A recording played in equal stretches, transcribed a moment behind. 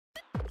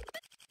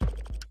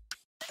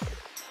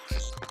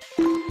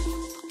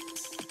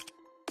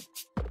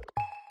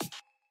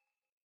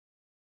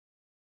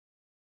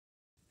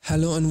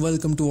Hello and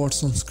welcome to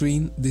What's on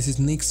Screen. This is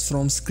Nix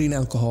from Screen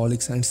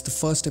Alcoholics and it's the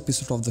first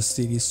episode of the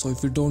series. So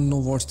if you don't know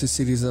what this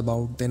series is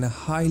about, then I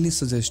highly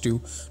suggest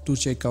you to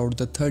check out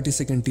the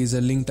 30-second teaser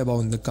linked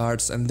above in the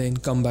cards and then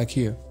come back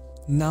here.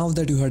 Now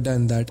that you have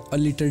done that, a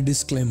little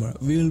disclaimer.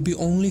 We will be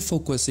only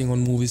focusing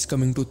on movies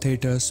coming to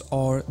theaters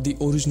or the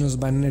originals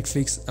by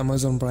Netflix,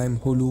 Amazon Prime,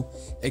 Hulu,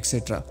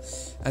 etc.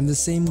 And the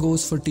same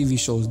goes for TV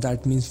shows.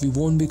 That means we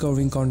won't be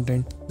covering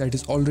content that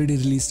is already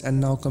released and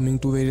now coming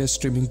to various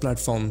streaming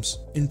platforms.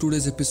 In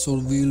today's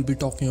episode, we will be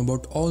talking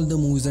about all the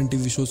movies and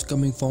TV shows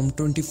coming from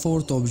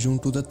 24th of June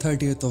to the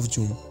 30th of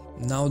June.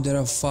 Now there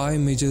are 5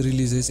 major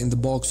releases in the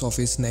box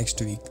office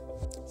next week.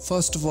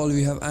 First of all,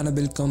 we have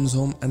Annabelle Comes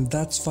Home, and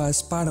that's why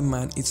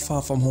Spider-Man is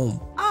Far From Home.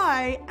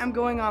 I am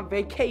going on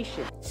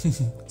vacation.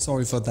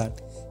 Sorry for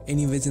that.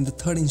 Anyways, in the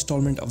third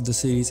installment of the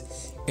series,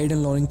 Ed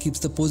and Lauren keeps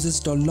the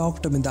possessed doll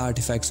locked up in the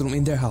artifacts room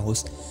in their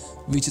house,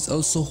 which is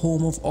also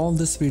home of all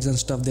the spirits and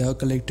stuff they have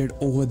collected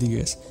over the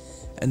years.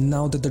 And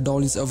now that the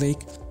doll is awake,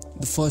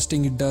 the first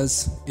thing it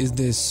does is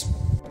this.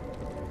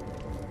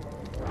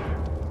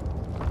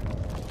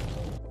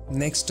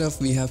 Next up,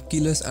 we have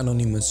Killers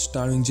Anonymous,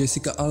 starring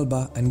Jessica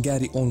Alba and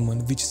Gary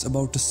Oldman, which is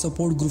about a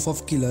support group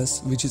of killers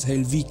which is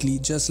held weekly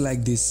just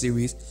like this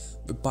series,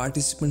 where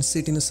participants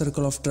sit in a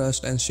circle of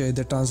trust and share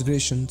their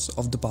transgressions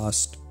of the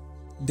past.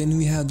 Then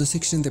we have the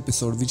 16th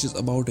episode, which is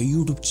about a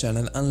YouTube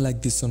channel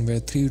unlike this one,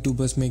 where 3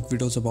 YouTubers make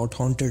videos about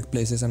haunted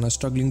places and are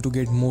struggling to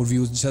get more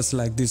views just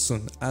like this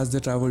one, as they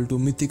travel to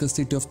mythical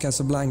city of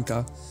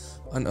Casablanca,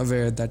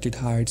 unaware that it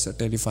hides a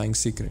terrifying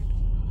secret.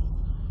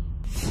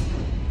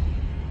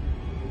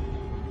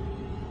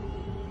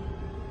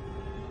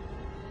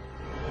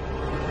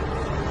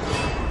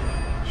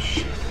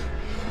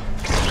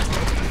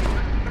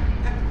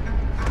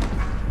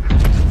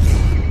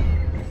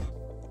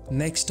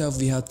 Next up,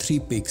 we have Three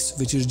Pigs,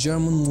 which is a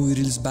German movie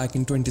released back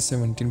in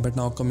 2017 but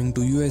now coming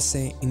to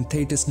USA in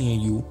theaters near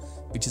you,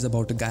 which is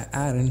about a guy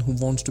Aaron who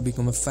wants to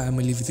become a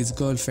family with his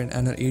girlfriend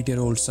and her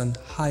 8-year-old son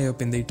high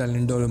up in the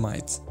Italian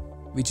Dolomites,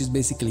 which is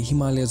basically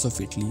Himalayas of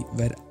Italy,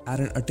 where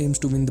Aaron attempts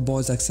to win the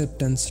boy's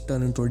acceptance,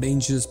 turn into a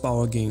dangerous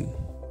power game.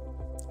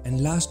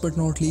 And last but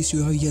not least,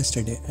 you have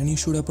Yesterday, and you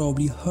should have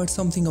probably heard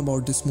something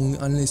about this movie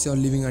unless you are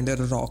living under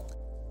a rock.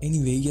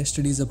 Anyway,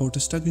 Yesterday is about a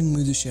struggling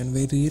musician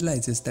where he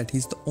realizes that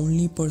he's the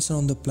only person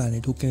on the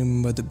planet who can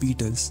remember the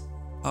Beatles,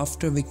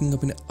 after waking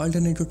up in an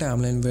alternative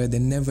timeline where they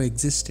never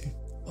existed.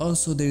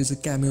 Also, there is a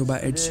cameo by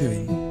Ed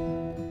Sheeran.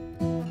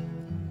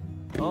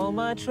 All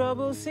my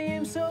troubles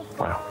seem so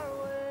far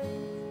away.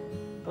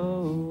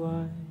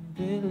 Oh, I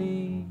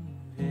believe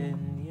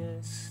in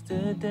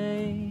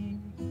yesterday.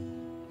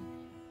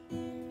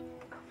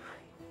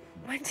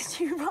 When did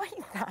you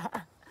write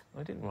that?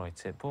 I didn't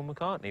write it. Paul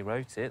McCartney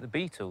wrote it. The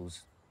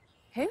Beatles.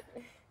 Who?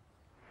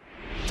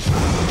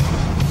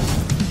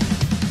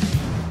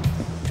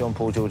 John,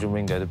 Paul, George and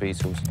Ringo, the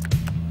Beatles.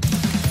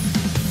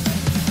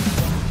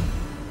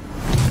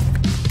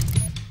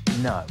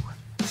 No.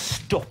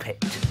 Stop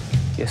it.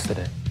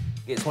 Yesterday.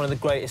 It's one of the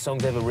greatest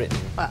songs ever written.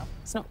 Well,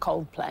 it's not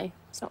Coldplay.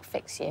 It's not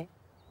Fix You.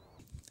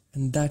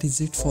 And that is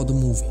it for the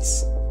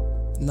movies.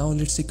 Now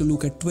let's take a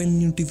look at 12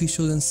 new TV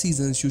shows and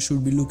seasons you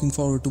should be looking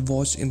forward to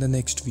watch in the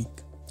next week.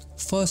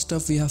 First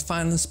up, we have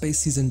Final Space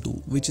Season 2,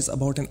 which is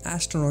about an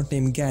astronaut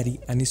named Gary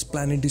and his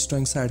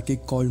planet-destroying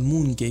sidekick called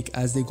Mooncake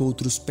as they go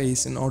through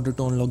space in order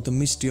to unlock the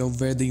mystery of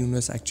where the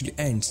universe actually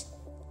ends,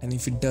 and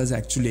if it does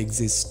actually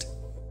exist.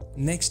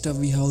 Next up,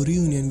 we have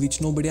Reunion, which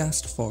nobody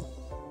asked for.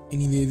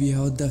 Anyway, we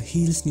have The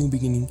Heel's New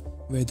Beginning,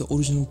 where the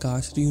original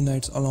cast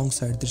reunites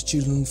alongside their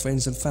children,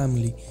 friends and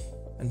family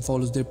and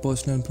follows their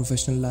personal and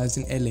professional lives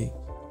in LA.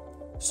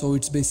 So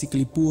it's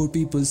basically poor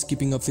people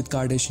keeping up with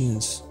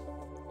Kardashians.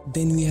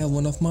 Then we have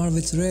one of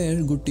Marvel's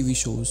rare good TV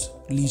shows,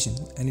 Legion,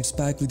 and it's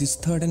back with its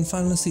third and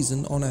final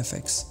season on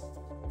FX.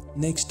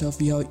 Next up,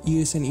 we have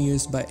Years and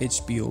Years by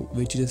HBO,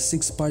 which is a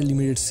 6-part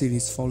limited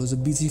series follows a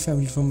busy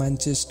family from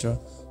Manchester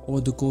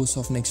over the course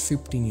of next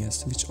 15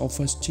 years, which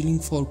offers chilling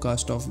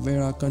forecast of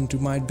where our country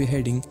might be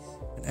heading,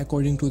 and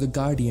according to The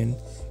Guardian,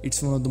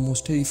 it's one of the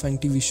most terrifying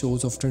TV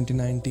shows of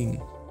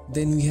 2019.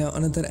 Then we have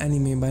another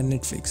anime by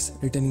Netflix,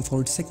 returning for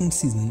its second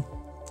season.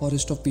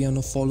 Forest of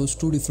Piano follows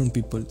 2 different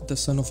people, the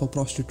son of a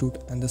prostitute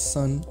and the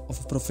son of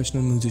a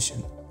professional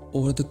musician.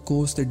 Over the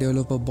course, they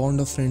develop a bond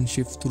of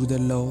friendship through their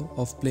love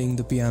of playing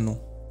the piano.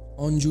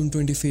 On June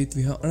 25th,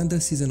 we have another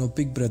season of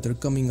Big Brother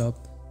coming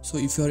up, so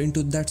if you are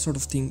into that sort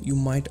of thing, you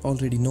might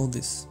already know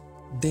this.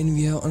 Then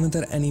we have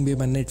another anime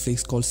by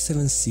Netflix called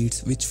 7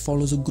 Seeds, which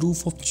follows a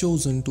group of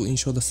chosen to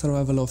ensure the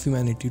survival of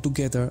humanity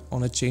together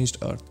on a changed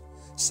earth.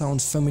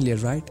 Sounds familiar,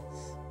 right?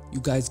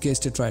 You guys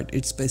guessed it right,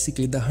 it's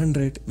basically The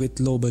 100 with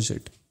low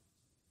budget.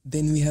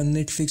 Then we have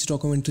Netflix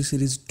documentary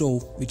series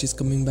Dove, which is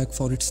coming back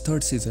for its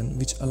 3rd season,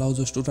 which allows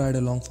us to ride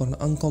along for an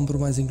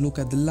uncompromising look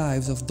at the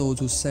lives of those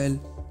who sell,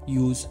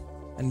 use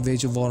and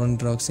wage a war on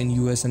drugs in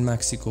US and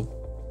Mexico.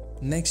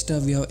 Next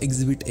up, we have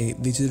Exhibit A,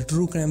 which is a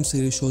true crime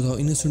series shows how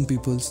innocent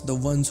peoples, the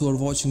ones who are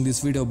watching this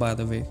video by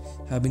the way,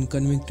 have been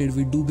convicted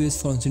with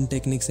dubious forensic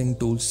techniques and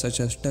tools such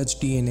as touch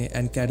DNA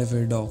and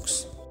cadaver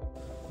dogs.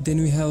 Then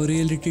we have a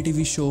reality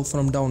TV show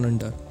from Down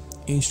Under,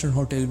 Ancient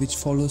Hotel, which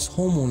follows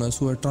homeowners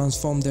who have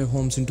transformed their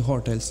homes into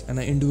hotels and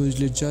are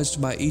individually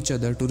judged by each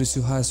other to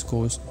receive high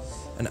scores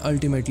and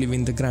ultimately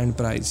win the grand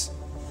prize.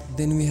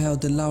 Then we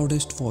have The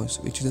Loudest Voice,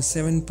 which is a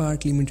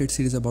 7-part limited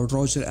series about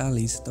Roger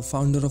Ailes, the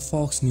founder of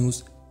Fox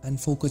News, and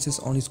focuses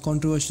on his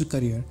controversial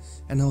career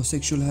and how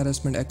sexual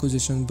harassment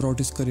accusations brought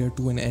his career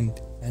to an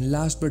end. And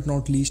last but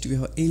not least, we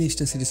have an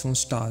A-lister series from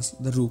Stars,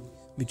 The Rook,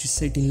 which is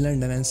set in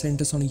London and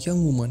centers on a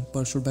young woman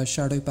pursued by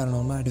shadowy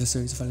paranormal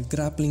adversaries while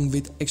grappling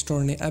with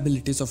extraordinary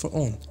abilities of her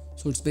own.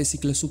 So it's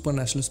basically a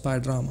supernatural spy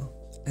drama.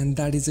 And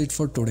that is it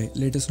for today.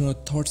 Let us know your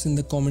thoughts in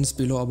the comments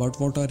below about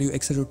what are you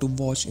excited to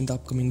watch in the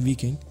upcoming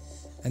weekend.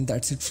 And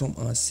that's it from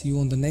us. See you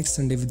on the next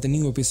Sunday with the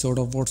new episode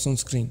of What's on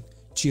Screen.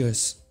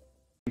 Cheers.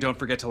 Don't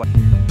forget to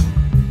like.